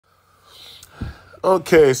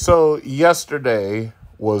Okay, so yesterday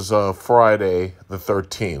was Friday the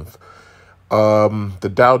 13th.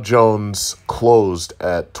 The Dow Jones closed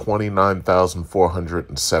at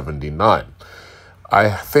 29,479.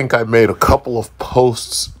 I think I made a couple of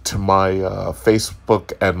posts to my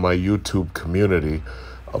Facebook and my YouTube community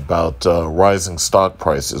about rising stock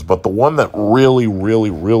prices, but the one that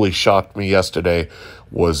really shocked me yesterday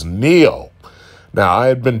was NEO. Now, I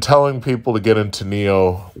had been telling people to get into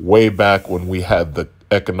NEO way back when we had the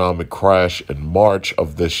economic crash in March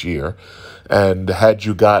of this year. And had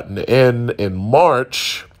you gotten in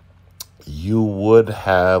March, you would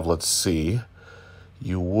have,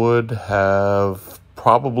 you would have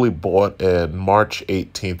probably bought in March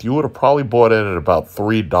 18th. You would have probably bought in at about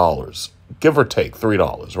 $3, give or take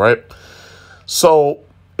 $3, right? So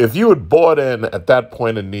if you had bought in at that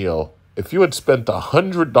point in NEO, if you had spent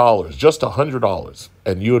 $100, just $100,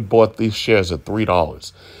 and you had bought these shares at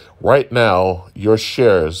 $3, right now your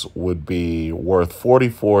shares would be worth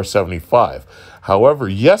 $44.75. However,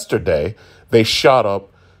 yesterday they shot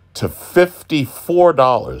up to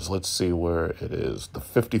 $54. Let's see where it is, the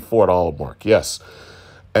 $54 mark. Yes.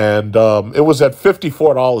 And it was at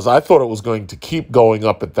 $54. I thought it was going to keep going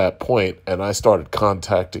up at that point, and I started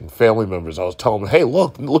contacting family members. I was telling them, hey,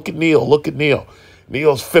 look at NEO, look at NEO.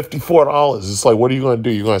 NEO's $54. It's like, what are you going to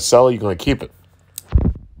do? You're going to sell it? You're going to keep it? The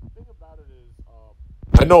thing about it is,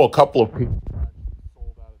 I know a couple of people who actually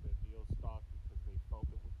sold out of their NEO stock because they felt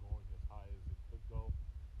it was going as high as it could go.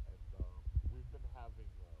 And we've been having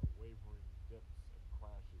wavering dips and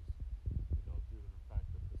crashes, due to the fact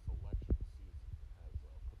that this election season has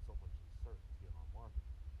put so much uncertainty in our market.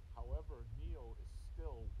 However, NEO is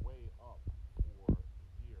still way up for the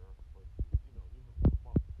year, but even for the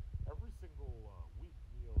month. Every single week,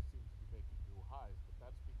 NEO seems to be making new highs, but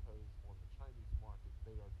that's because on the Chinese market,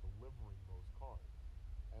 they are delivering those cars.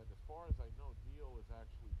 And as far as I know, NEO is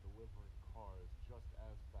actually delivering cars just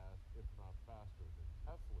as fast, if not faster, than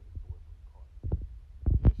Tesla is delivering cars.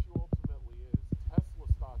 The issue ultimately is Tesla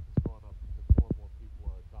stock has gone up because more and more people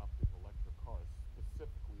are adopting electric cars,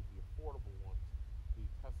 specifically the affordable ones, the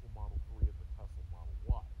Tesla Model 3 and the Tesla Model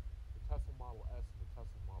Y. The Tesla Model S and the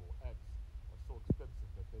Tesla Model X are so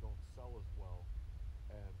expensive that they don't sell as well.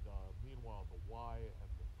 And meanwhile, the Y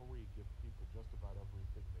and the 3 give people just about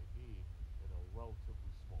everything they need in a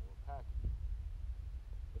relatively smaller package.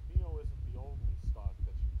 But NEO isn't the only stock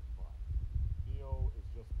that you can buy. NEO is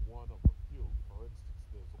just one of a few. For instance,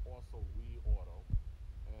 there's also Li Auto,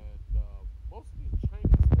 and most of these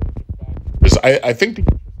Chinese manufacturers. I think the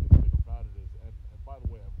interesting thing about it is, and by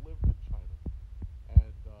the way, I've lived in China,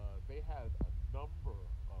 and they had a number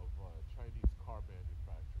of Chinese car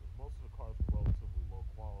manufacturers. Most of the cars were relatively low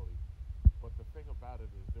quality, but the thing about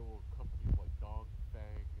it is there were companies like Dongfeng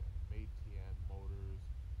and Meitian Motors,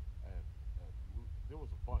 and there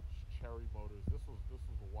was a bunch. Cherry Motors. This was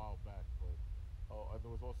a while back, but and there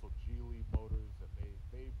was also Geely Motors, and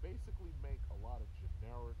they basically make a lot of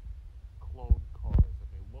generic clone cars, and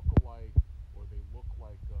they look alike, or they look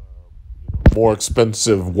like more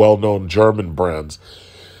expensive, well-known German brands.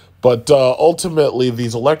 But ultimately,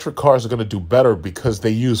 these electric cars are going to do better because they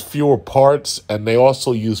use fewer parts, and they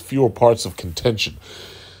also use fewer parts of contention.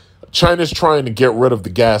 China's trying to get rid of the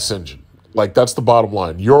gas engine. Like, that's the bottom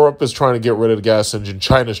line. Europe is trying to get rid of the gas engine.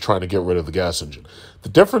 China's trying to get rid of the gas engine. The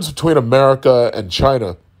difference between America and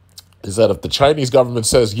China is that if the Chinese government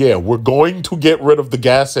says, yeah, we're going to get rid of the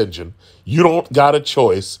gas engine, you don't got a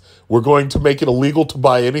choice. We're going to make it illegal to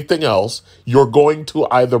buy anything else. You're going to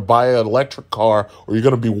either buy an electric car or you're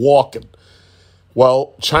going to be walking.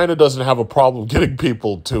 Well, China doesn't have a problem getting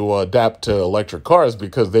people to adapt to electric cars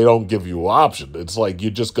because they don't give you an option. It's like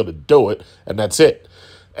you're just going to do it, and that's it.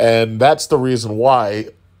 And that's the reason why,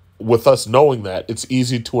 with us knowing that, it's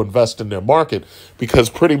easy to invest in their market, because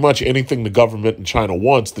pretty much anything the government in China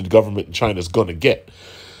wants, the government in China is going to get.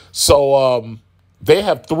 So they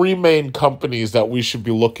have three main companies that we should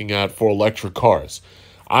be looking at for electric cars.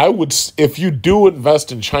 If you do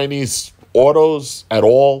invest in Chinese autos at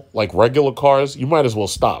all, like regular cars, you might as well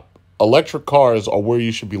stop. Electric cars are where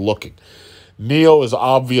you should be looking. NEO is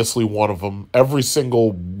obviously one of them. Every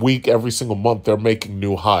single week, every single month, they're making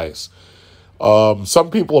new highs.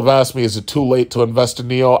 Some people have asked me, is it too late to invest in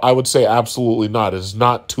NEO? I would say absolutely not. It's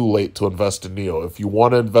not too late to invest in NEO. If you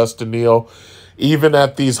want to invest in NEO, even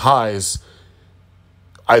at these highs,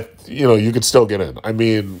 you could still get in. I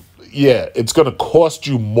mean, yeah, it's going to cost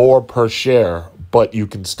you more per share, but you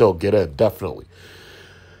can still get in, definitely.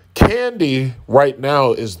 KNDI right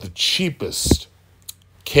now is the cheapest.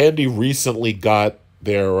 KNDI recently got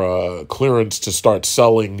their clearance to start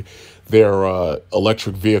selling their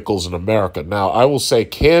electric vehicles in America. Now, I will say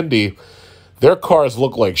KNDI, Their cars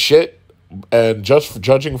look like shit. And just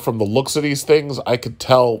judging from the looks of these things, I could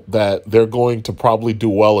tell that they're going to probably do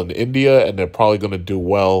well in India, and they're probably going to do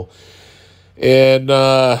well in,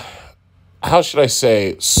 how should I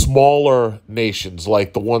say, smaller nations,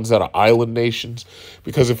 like the ones that are island nations.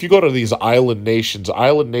 Because if you go to these island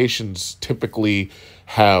nations typically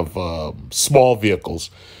have small vehicles.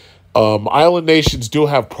 Island nations do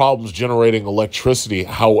have problems generating electricity.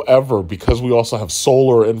 However, because we also have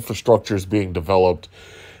solar infrastructures being developed,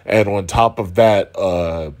 and on top of that,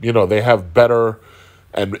 they have better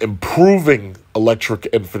and improving electric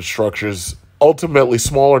infrastructures. Ultimately,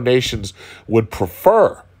 smaller nations would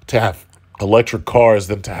prefer to have electric cars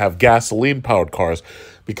than to have gasoline-powered cars.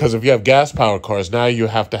 Because if you have gas-powered cars, now you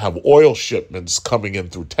have to have oil shipments coming in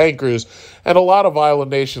through tankers. And a lot of island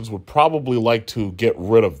nations would probably like to get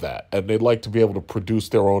rid of that. And they'd like to be able to produce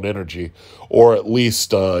their own energy, or at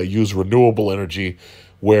least use renewable energy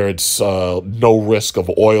where it's no risk of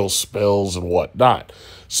oil spills and whatnot.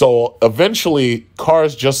 So eventually,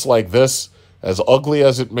 cars just like this, as ugly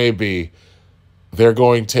as it may be, they're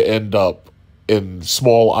going to end up in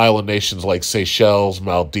small island nations like Seychelles,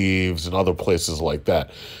 Maldives, and other places like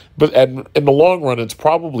that. But and in the long run, it's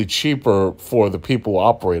probably cheaper for the people who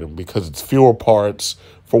operate them because it's fewer parts,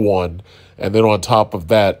 for one, and then on top of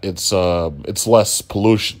that, it's less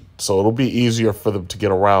pollution. So it'll be easier for them to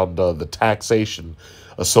get around the taxation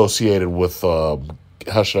associated with,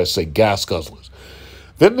 how should I say, gas guzzlers.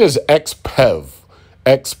 Then there's XPEV,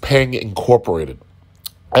 XPeng Incorporated.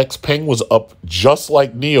 XPeng was up just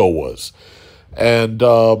like NIO was. And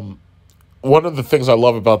one of the things I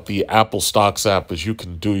love about the Apple Stocks app is you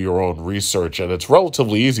can do your own research, and it's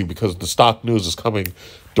relatively easy because the stock news is coming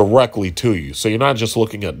directly to you. So you're not just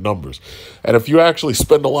looking at numbers. And if you actually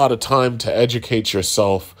spend a lot of time to educate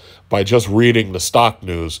yourself by just reading the stock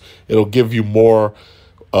news, it'll give you more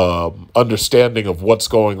understanding of what's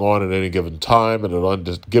going on at any given time, and it'll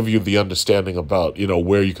give you the understanding about,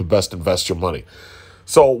 where you can best invest your money.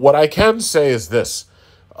 So what I can say is this.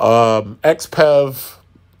 XPEV,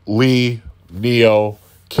 Lee, NIO,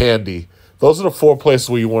 Candy. Those are the 4 places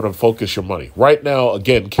where you want to focus your money. Right now,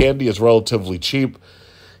 again, Candy is relatively cheap.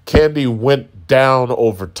 Candy went down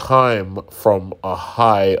over time from a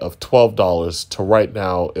high of $12 to right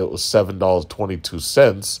now it was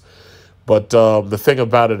 $7.22. But the thing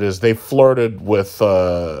about it is they flirted with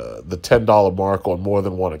the $10 mark on more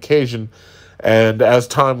than one occasion. And as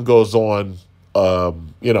time goes on,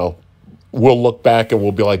 we'll look back and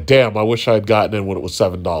we'll be like, damn, I wish I had gotten in when it was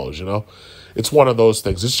 $7, It's one of those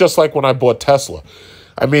things. It's just like when I bought Tesla.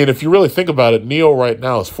 I mean, if you really think about it, NIO right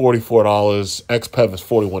now is $44, XPEV is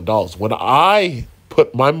 $41. When I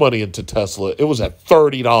put my money into Tesla, it was at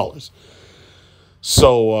 $30.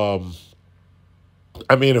 So,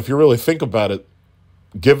 I mean, if you really think about it,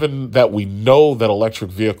 given that we know that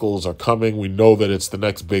electric vehicles are coming, we know that it's the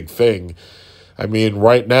next big thing, I mean,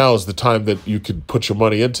 right now is the time that you could put your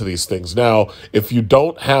money into these things. Now, if you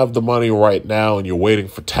don't have the money right now and you're waiting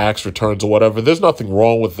for tax returns or whatever, there's nothing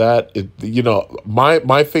wrong with that.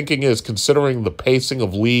 My thinking is, considering the pacing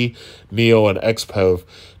of Lee, NIO, and XPEV,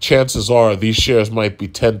 chances are these shares might be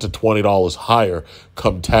 $10 to $20 higher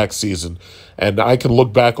come tax season. And I can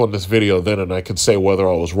look back on this video then and I can say whether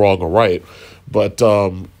I was wrong or right. But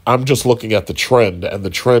I'm just looking at the trend, and the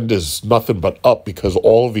trend is nothing but up because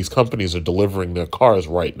all of these companies are delivering their cars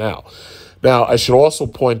right now. Now, I should also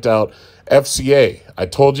point out FCA. I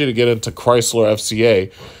told you to get into Chrysler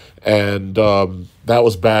FCA, and that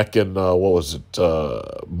was back in,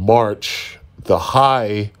 March. The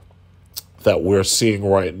high that we're seeing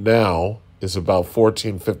right now is about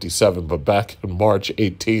 $14.57, but back in March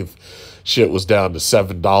 18th, shit was down to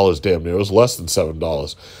 $7 damn near. It was less than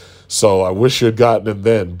 $7. So I wish you had gotten in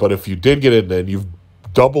then. But if you did get in then, you've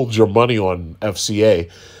doubled your money on FCA.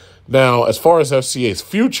 Now, as far as FCA's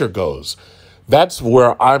future goes, that's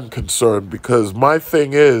where I'm concerned, because my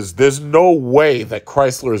thing is there's no way that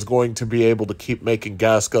Chrysler is going to be able to keep making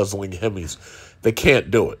gas-guzzling Hemis. They can't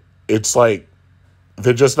do it. It's like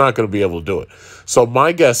they're just not going to be able to do it. So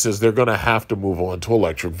my guess is they're going to have to move on to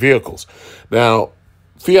electric vehicles. Now,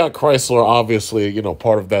 Fiat Chrysler, obviously,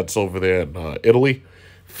 part of that's over there in Italy.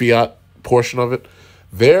 Fiat portion of it,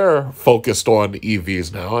 they're focused on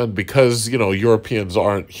EVs now, and because Europeans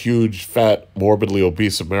aren't huge, fat, morbidly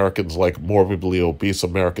obese Americans like morbidly obese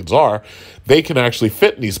Americans are, they can actually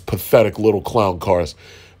fit in these pathetic little clown cars.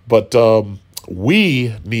 But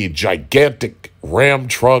we need gigantic Ram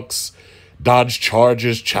trucks, Dodge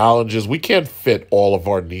Chargers, Challengers. We can't fit all of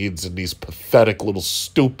our needs in these pathetic little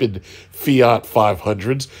stupid Fiat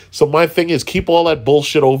 500s. So my thing is, keep all that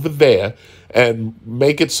bullshit over there and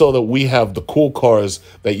make it so that we have the cool cars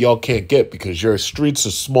that y'all can't get because your streets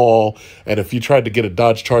are small. And if you tried to get a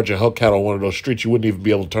Dodge Charger Hellcat on one of those streets, you wouldn't even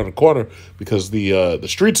be able to turn a corner because the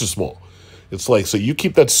streets are small. It's like, so you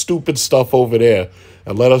keep that stupid stuff over there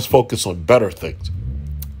and let us focus on better things.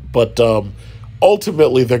 But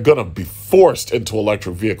ultimately, they're going to be forced into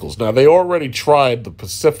electric vehicles. Now, they already tried the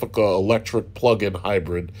Pacifica electric plug-in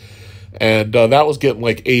hybrid, and that was getting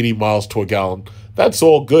like 80 miles to a gallon. That's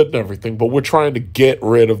all good and everything, but we're trying to get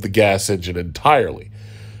rid of the gas engine entirely.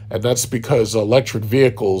 And that's because electric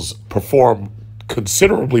vehicles perform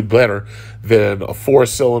considerably better than a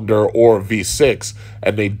four-cylinder or a V6,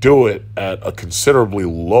 and they do it at a considerably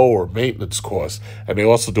lower maintenance cost, and they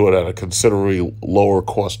also do it at a considerably lower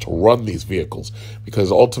cost to run these vehicles,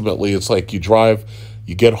 because ultimately it's like you drive,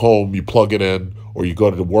 you get home, you plug it in, or you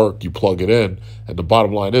go to work, you plug it in, and the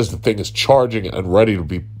bottom line is the thing is charging and ready to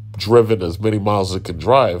be driven as many miles as it can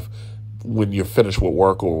drive when you're finished with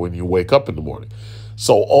work or when you wake up in the morning.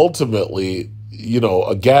 So ultimately, you know,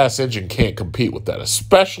 a gas engine can't compete with that,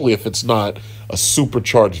 especially if it's not a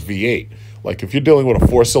supercharged V8. Like if you're dealing with a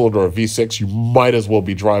four-cylinder or a V6, you might as well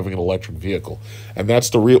be driving an electric vehicle. And that's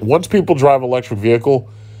the real. Once people drive an electric vehicle,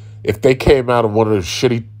 if they came out of one of those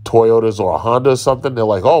shitty Toyotas or a Honda or something, they're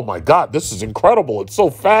like, oh my God, this is incredible. It's so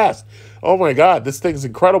fast. Oh my God, this thing's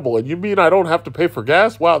incredible. And you mean I don't have to pay for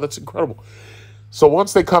gas? Wow, that's incredible. So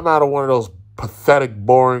once they come out of one of those pathetic,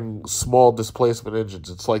 boring, small displacement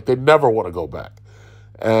engines, it's like they never want to go back.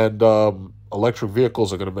 And electric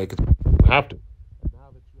vehicles are going to make it have to. And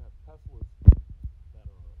now that you have Teslas that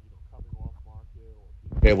are coming off market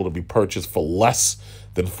or being able to be purchased for less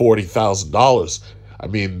than $40,000, I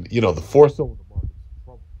mean, the four-cylinder market is in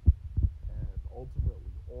trouble. And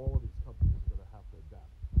ultimately, all of these companies are going to have to adapt.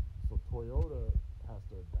 So Toyota has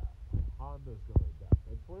to adapt. Honda's going to adapt.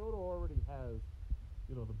 And Toyota already has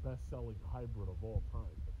the best-selling hybrid of all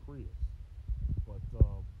time, the Prius. But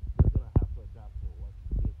they're going to have to adapt to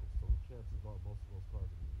electric vehicles. So chances are most of those cars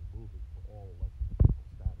are going to be moving to all electric vehicle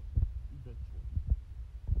status eventually.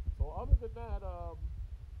 So other than that,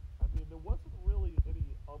 I mean, there wasn't really any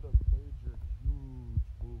other major huge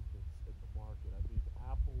movements in the market. I mean,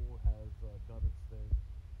 Apple has done its thing.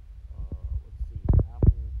 Let's see,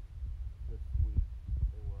 Apple this week,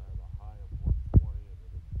 they were at a high of 120 and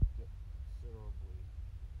then it dipped considerably.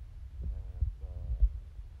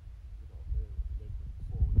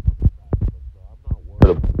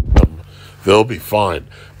 They'll be fine.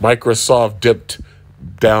 Microsoft dipped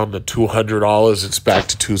down to $200. It's back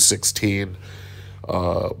to $216.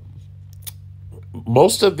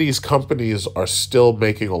 Most of these companies are still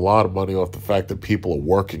making a lot of money off the fact that people are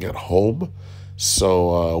working at home.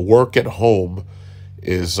 So work at home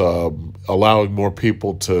is allowing more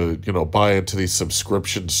people to, buy into these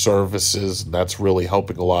subscription services, and that's really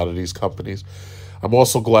helping a lot of these companies. I'm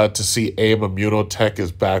also glad to see AIM Immunotech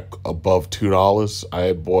is back above $2. I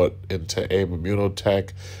had bought into AIM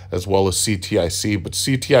Immunotech as well as CTIC, but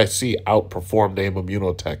CTIC outperformed AIM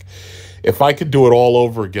Immunotech. If I could do it all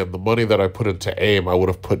over again, the money that I put into AIM, I would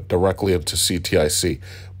have put directly into CTIC.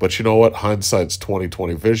 But you know what? Hindsight's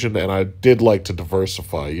 20/20 vision, and I did like to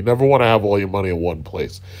diversify. You never want to have all your money in one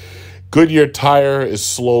place. Goodyear Tire is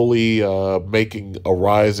slowly making a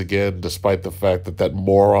rise again, despite the fact that that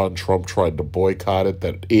moron Trump tried to boycott it,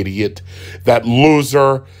 that idiot, that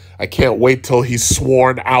loser. I can't wait till he's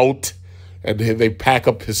sworn out and they pack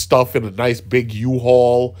up his stuff in a nice big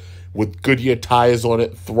U-Haul with Goodyear tires on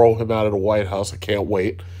it, throw him out of the White House. I can't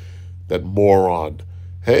wait. That moron.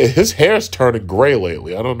 His hair's turning gray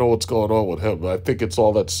lately. I don't know what's going on with him. I think it's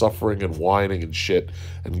all that suffering and whining and shit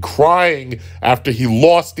and crying after he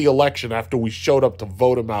lost the election, after we showed up to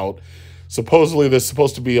vote him out. Supposedly there's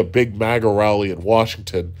supposed to be a big MAGA rally in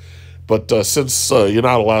Washington, but since you're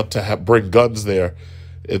not allowed to bring guns there,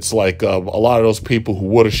 it's like a lot of those people who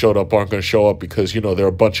would have showed up aren't going to show up because, they're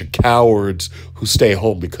a bunch of cowards who stay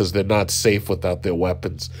home because they're not safe without their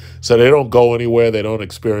weapons. So they don't go anywhere. They don't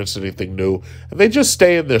experience anything new. And they just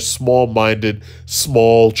stay in their small-minded,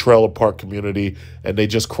 small trailer park community, and they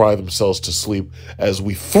just cry themselves to sleep as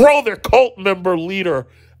we throw their cult member leader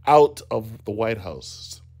out of the White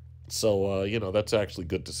House. So, that's actually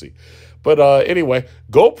good to see. But anyway,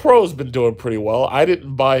 GoPro's been doing pretty well. I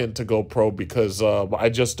didn't buy into GoPro because I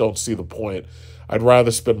just don't see the point. I'd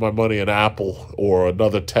rather spend my money in Apple or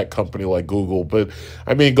another tech company like Google. But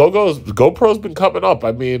I mean, GoPro's been coming up.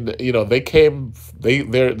 I mean,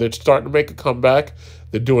 they're starting to make a comeback.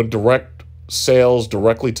 They're doing direct sales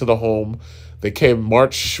directly to the home. They came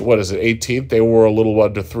March, 18th. They were a little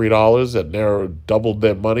under $3, and they're doubled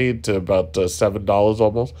their money to about $7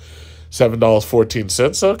 almost.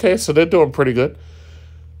 $7.14. Okay, so they're doing pretty good.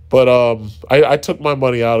 But I took my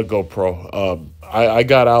money out of GoPro. I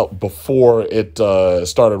got out before it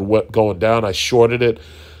started going down. I shorted it.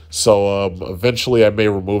 So eventually I may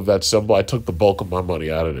remove that symbol. I took the bulk of my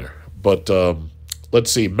money out of there. But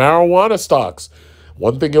let's see. Marijuana stocks.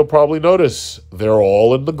 One thing you'll probably notice, they're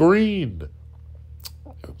all in the green.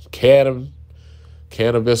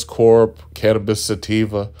 Cannabis Corp, Cannabis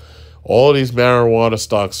Sativa. All of these marijuana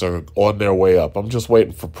stocks are on their way up. I'm just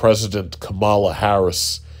waiting for President Kamala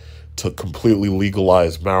Harris to completely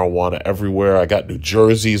legalize marijuana everywhere. I got New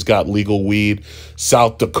Jersey's got legal weed,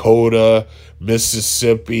 South Dakota,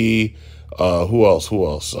 Mississippi. Who else?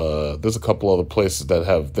 There's a couple other places that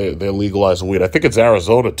have they're legalizing weed. I think it's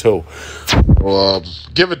Arizona too.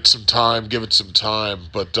 Give it some time.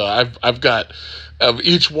 But I've got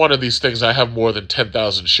each one of these things. I have more than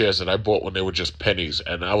 10,000 shares that I bought when they were just pennies,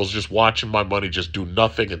 and I was just watching my money just do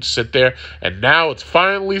nothing and sit there. And now it's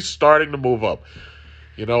finally starting to move up.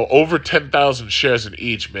 You know, over 10,000 shares in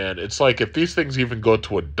each, man. It's like if these things even go to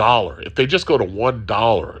 $1, if they just go to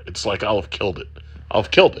 $1, it's like I'll have killed it.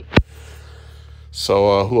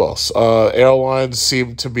 So who else? Airlines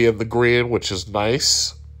seem to be in the green, which is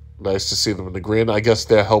nice. Nice to see them in the green. I guess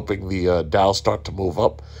they're helping the Dow start to move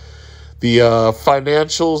up. The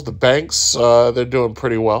financials, the banks, they're doing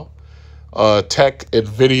pretty well. Tech,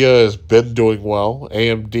 NVIDIA has been doing well.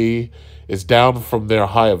 AMD is down from their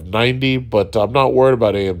high of 90, but I'm not worried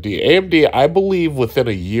about AMD. AMD, I believe within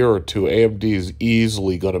a year or two, AMD is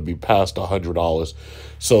easily going to be past $100.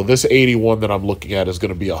 So this 81 that I'm looking at is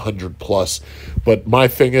going to be 100 plus. But my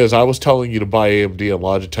thing is, I was telling you to buy AMD and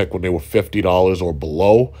Logitech when they were $50 or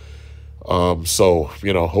below. So,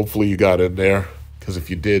 you know, hopefully you got in there. Because if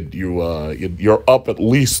you did, you're up at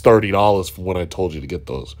least $30 from when I told you to get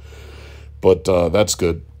those. But that's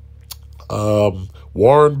good.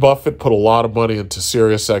 Warren Buffett put a lot of money into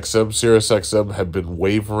SiriusXM. SiriusXM had been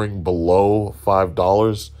wavering below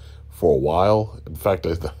 $5 for a while. In fact,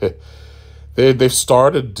 they've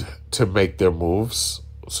started to make their moves,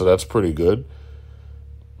 so that's pretty good.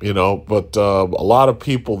 You know, but a lot of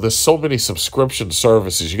people, there's so many subscription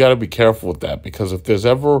services. You got to be careful with that, because if there's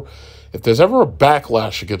ever a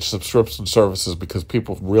backlash against subscription services because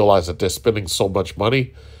people realize that they're spending so much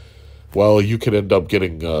money, well, you could end up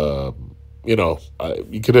getting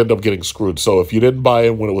you could end up getting screwed. So if you didn't buy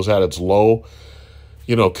in when it was at its low,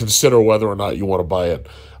 you know, consider whether or not you want to buy it.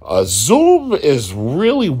 Zoom is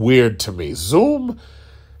really weird to me. Zoom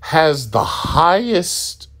has the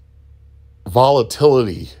highest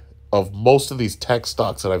volatility of most of these tech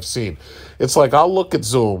stocks that I've seen. It's like I'll look at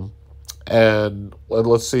Zoom and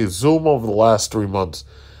let's see, Zoom over the last 3 months.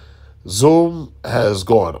 Zoom has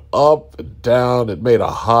gone up and down. It made a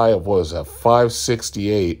high of,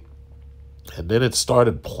 568. And then it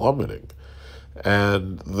started plummeting.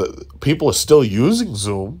 And the people are still using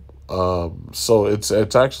Zoom. So it's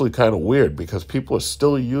actually kind of weird because people are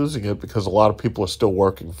still using it because a lot of people are still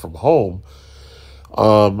working from home.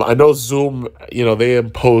 I know Zoom, you know, they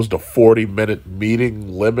imposed a 40-minute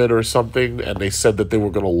meeting limit or something, and they said that they were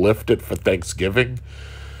going to lift it for Thanksgiving.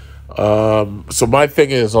 So my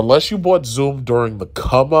thing is, unless you bought Zoom during the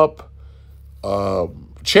come up,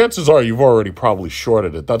 chances are you've already probably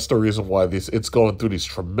shorted it. That's the reason why it's going through these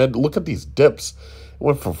tremendous. Look at these dips. It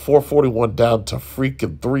went from 441 down to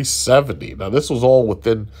freaking 370. Now this was all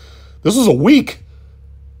within. This was a week.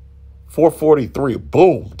 443,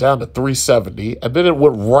 boom, down to 370, and then it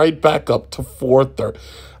went right back up to 430.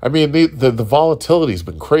 I mean, the volatility's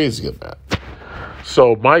been crazy in that.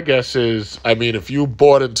 So my guess is, I mean, if you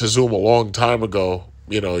bought into Zoom a long time ago,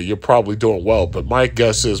 you know, you're probably doing well. But my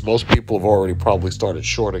guess is most people have already probably started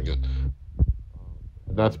shorting it.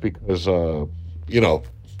 And that's because, you know,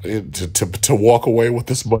 to walk away with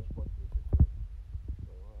this much money.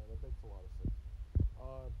 That makes a lot of sense.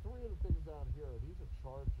 Three of the things down here, these are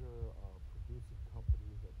charger producing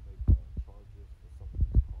companies that make chargers for some of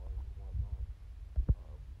these cars and whatnot.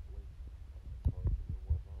 Blink chargers and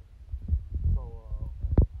whatnot. So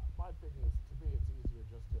my thing is, to me, it's easier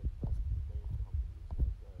just to invest in the main companies.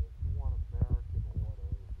 Like if you want American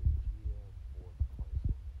Autos, there's GM, Ford,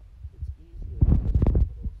 Chrysler. It's easier to get some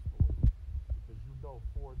of those stories because you know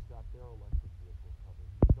Ford's got their electric vehicle coming.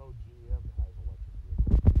 You know GM has electric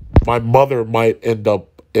vehicles. My mother might end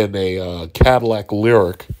up in a Cadillac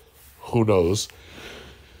Lyric. Who knows?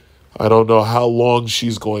 I don't know how long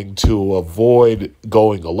she's going to avoid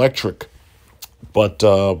going electric. But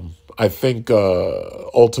I think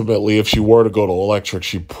ultimately, if she were to go to electric,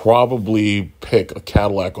 she'd probably pick a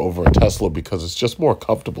Cadillac over a Tesla because it's just more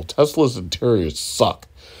comfortable. Tesla's interiors suck.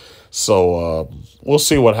 So we'll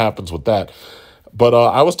see what happens with that. But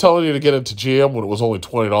I was telling you to get into GM when it was only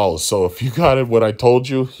 $20. So if you got it when I told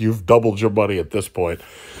you, you've doubled your money at this point.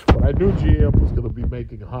 But I knew GM was going to be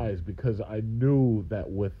making highs because I knew that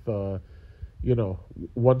with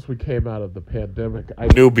once we came out of the pandemic, I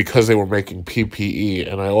knew because they were making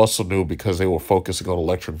PPE, and I also knew because they were focusing on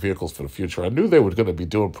electric vehicles for the future. I knew they were going to be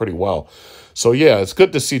doing pretty well. So, yeah, it's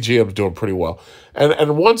good to see GM's doing pretty well.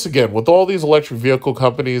 And once again, with all these electric vehicle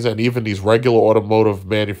companies and even these regular automotive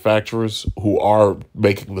manufacturers who are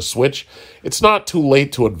making the switch, it's not too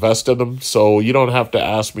late to invest in them. So you don't have to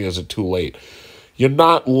ask me, is it too late? You're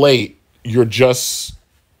not late. You're just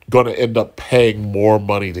going to end up paying more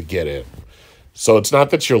money to get in. So it's not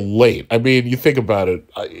that you're late. I mean, you think about it.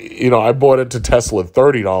 I bought into Tesla at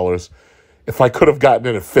 $30. If I could have gotten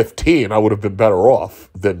in at $15, I would have been better off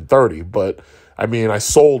than $30. But I mean, I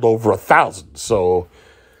sold over 1,000. So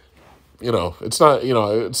it's not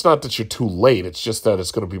that you're too late. It's just that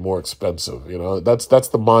it's going to be more expensive. That's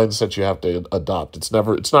the mindset you have to adopt. It's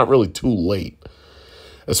not really too late,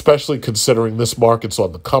 especially considering this market's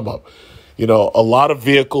on the come up. A lot of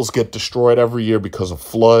vehicles get destroyed every year because of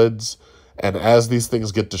floods. And as these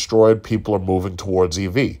things get destroyed, people are moving towards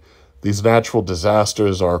EV. These natural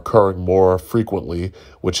disasters are occurring more frequently,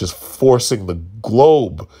 which is forcing the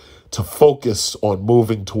globe to focus on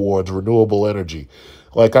moving towards renewable energy.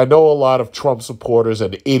 Like, I know a lot of Trump supporters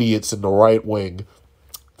and idiots in the right wing.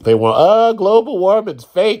 They want, global warming's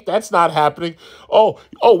fake. That's not happening. Oh,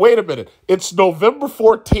 wait a minute. It's November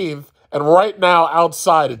 14th. And right now,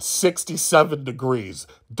 outside, it's 67 degrees.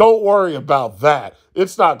 Don't worry about that.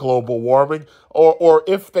 It's not global warming. Or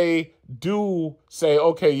if they do say,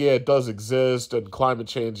 okay, yeah, it does exist and climate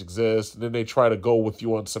change exists, and then they try to go with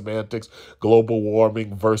you on semantics, global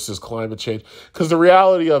warming versus climate change. Because the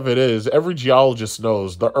reality of it is, every geologist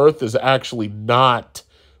knows the Earth is actually not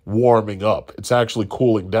warming up. It's actually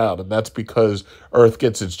cooling down, and that's because Earth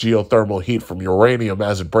gets its geothermal heat from uranium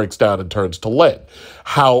as it breaks down and turns to lead.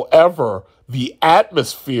 However, the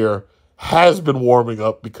atmosphere has been warming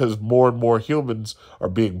up because more and more humans are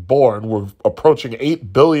being born. We're approaching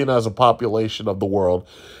 8 billion as a population of the world,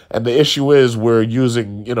 and the issue is we're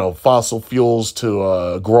using fossil fuels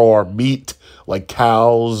to grow our meat, like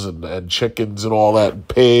cows and chickens and all that, and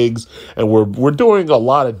pigs, and we're doing a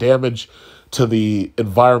lot of damage to the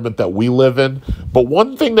environment that we live in. But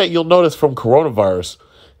one thing that you'll notice from coronavirus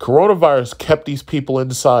kept these people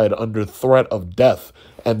inside under threat of death.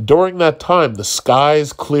 And during that time, the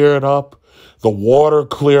skies cleared up, the water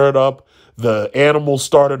cleared up, the animals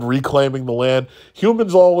started reclaiming the land.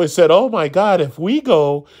 Humans always said, oh my God, if we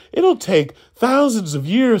go, it'll take thousands of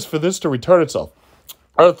years for this to return itself.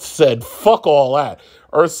 Earth said, fuck all that.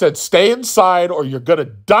 Earth said, stay inside or you're going to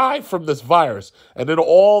die from this virus. And then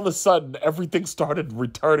all of a sudden, everything started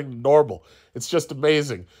returning to normal. It's just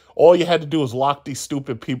amazing. All you had to do was lock these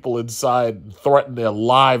stupid people inside and threaten their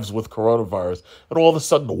lives with coronavirus. And all of a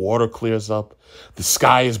sudden, the water clears up. The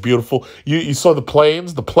sky is beautiful. You saw the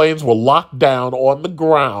planes? The planes were locked down on the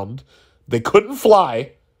ground. They couldn't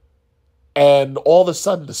fly. And all of a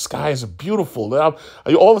sudden, the skies are beautiful. Now,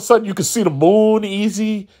 all of a sudden, you can see the moon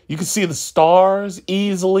easy. You can see the stars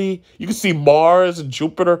easily. You can see Mars and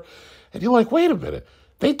Jupiter. And you're like, wait a minute.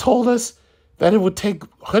 They told us that it would take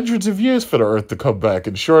hundreds of years for the Earth to come back.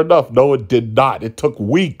 And sure enough, no, it did not. It took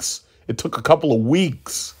weeks. It took a couple of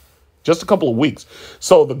weeks. Just a couple of weeks.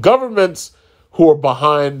 So the governments who are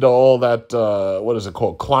behind all that,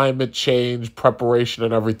 climate change, preparation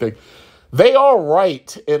and everything, they are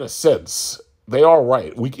right in a sense. They are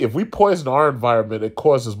right. If we poison our environment, it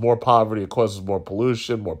causes more poverty, it causes more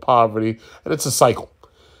pollution, more poverty, and it's a cycle.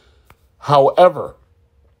 However,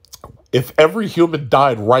 if every human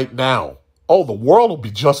died right now, the world will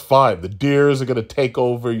be just fine. The deers are going to take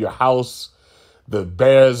over your house. The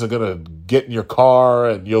bears are going to get in your car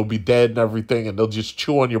and you'll be dead and everything, and they'll just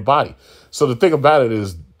chew on your body. So the thing about it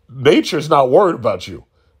is nature's not worried about you.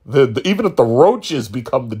 Even if the roaches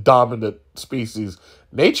become the dominant species,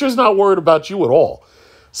 nature's not worried about you at all.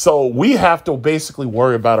 So we have to basically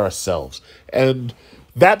worry about ourselves. And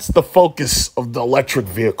that's the focus of the electric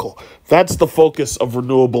vehicle. That's the focus of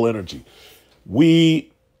renewable energy.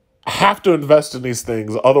 We have to invest in these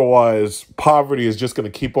things. Otherwise, poverty is just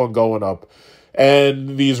going to keep on going up.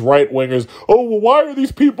 And these right-wingers, why are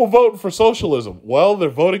these people voting for socialism? Well, they're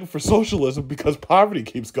voting for socialism because poverty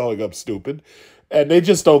keeps going up, stupid. And they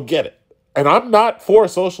just don't get it. And I'm not for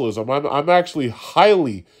socialism. I'm actually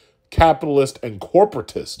highly capitalist and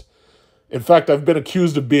corporatist. In fact, I've been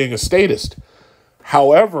accused of being a statist.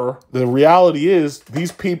 However, the reality is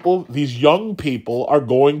these people, these young people, are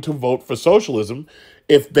going to vote for socialism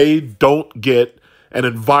if they don't get an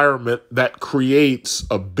environment that creates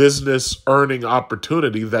a business earning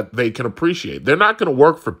opportunity that they can appreciate. They're not going to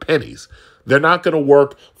work for pennies. They're not going to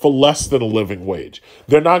work for less than a living wage.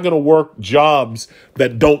 They're not going to work jobs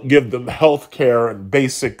that don't give them health care and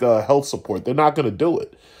basic health support. They're not going to do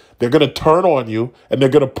it. They're going to turn on you, and they're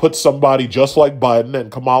going to put somebody just like Biden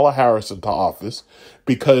and Kamala Harris into office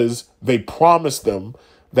because they promised them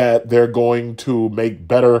that they're going to make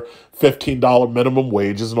better $15 minimum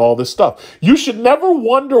wages and all this stuff. You should never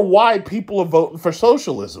wonder why people are voting for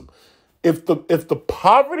socialism. If the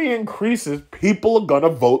poverty increases, people are going to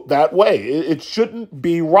vote that way. It shouldn't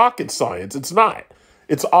be rocket science. It's not.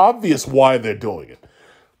 It's obvious why they're doing it.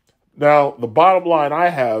 Now, the bottom line I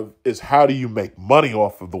have is, how do you make money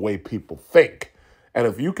off of the way people think? And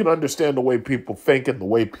if you can understand the way people think and the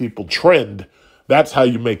way people trend, that's how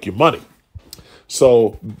you make your money.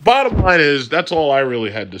 So, bottom line is, that's all I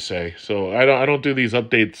really had to say. So, I don't do these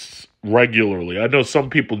updates regularly. I know some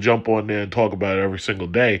people jump on there and talk about it every single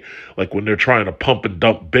day, like when they're trying to pump and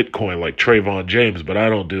dump Bitcoin like Trayvon James, but I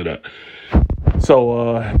don't do that.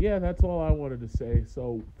 So, yeah, that's all I wanted to say.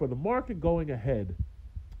 So, for the market going ahead,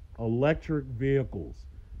 electric vehicles.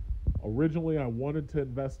 Originally, I wanted to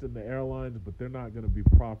invest in the airlines, but they're not going to be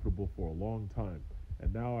profitable for a long time.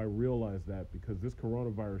 And now I realize that because this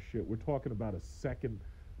coronavirus shit, we're talking about a second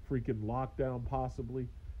freaking lockdown possibly.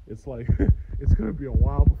 It's like, it's going to be a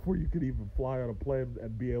while before you can even fly on a plane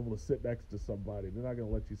and be able to sit next to somebody. They're not going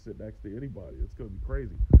to let you sit next to anybody. It's going to be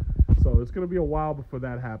crazy. So it's going to be a while before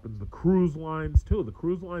that happens. The cruise lines, too. The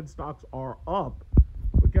cruise line stocks are up.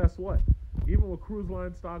 But guess what? Even with cruise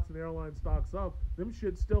line stocks and airline stocks up, them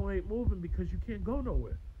shit still ain't moving because you can't go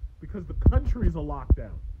nowhere. Because the country's a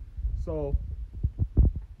lockdown. So,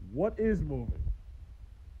 what is moving?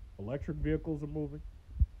 Electric vehicles are moving.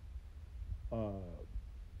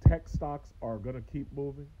 Tech stocks are going to keep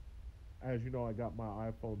moving. As you know, I got my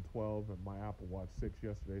iPhone 12 and my Apple Watch 6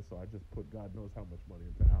 yesterday, so I just put God knows how much money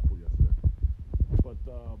into Apple yesterday. But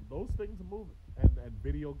those things are moving. And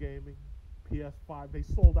video gaming, PS5, they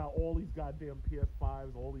sold out all these goddamn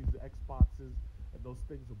PS5s, all these Xboxes, and those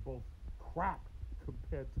things are both crap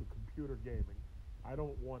compared to computer gaming. I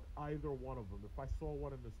don't want either one of them. If I saw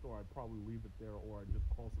one in the store, I'd probably leave it there, or I'd just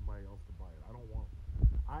call somebody else to buy it. I don't want them.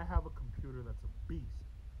 I have a computer that's a beast.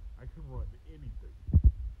 I can run anything.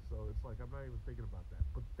 So it's like, I'm not even thinking about that.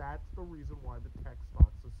 But that's the reason why the tech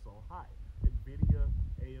stocks are so high. NVIDIA,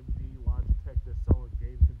 AMD, Logitech, they're selling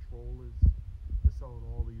game controllers. They're selling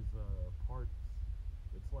all these parts.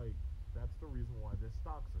 It's like, that's the reason why their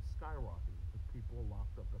stocks are skyrocketing, because people are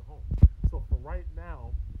locked up at home. So for right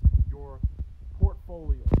now, your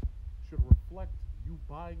portfolio should reflect you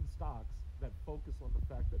buying stocks that focus on the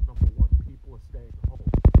fact that, number one, people are staying at home.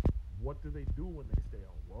 What do they do when they stay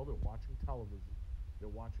home? Well, they're watching television. They're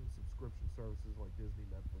watching subscription services like Disney,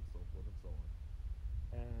 Netflix, so forth and so on.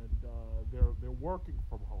 And they're working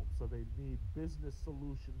from home, so they need business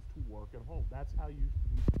solutions to work at home. That's how you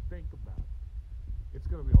need to think about it. It's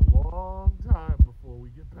going to be a long time before we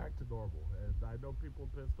get back to normal. And I know people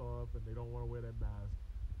are pissed off and they don't want to wear that mask.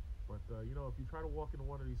 But, if you try to walk into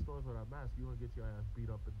one of these stores without a mask, you're going to get your ass beat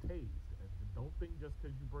up and tased. And don't think just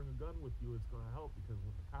because you bring a gun with you, it's going to help. Because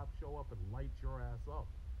when the cops show up and light your ass up,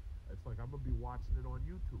 it's like, I'm going to be watching it on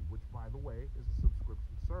YouTube, which, by the way, is a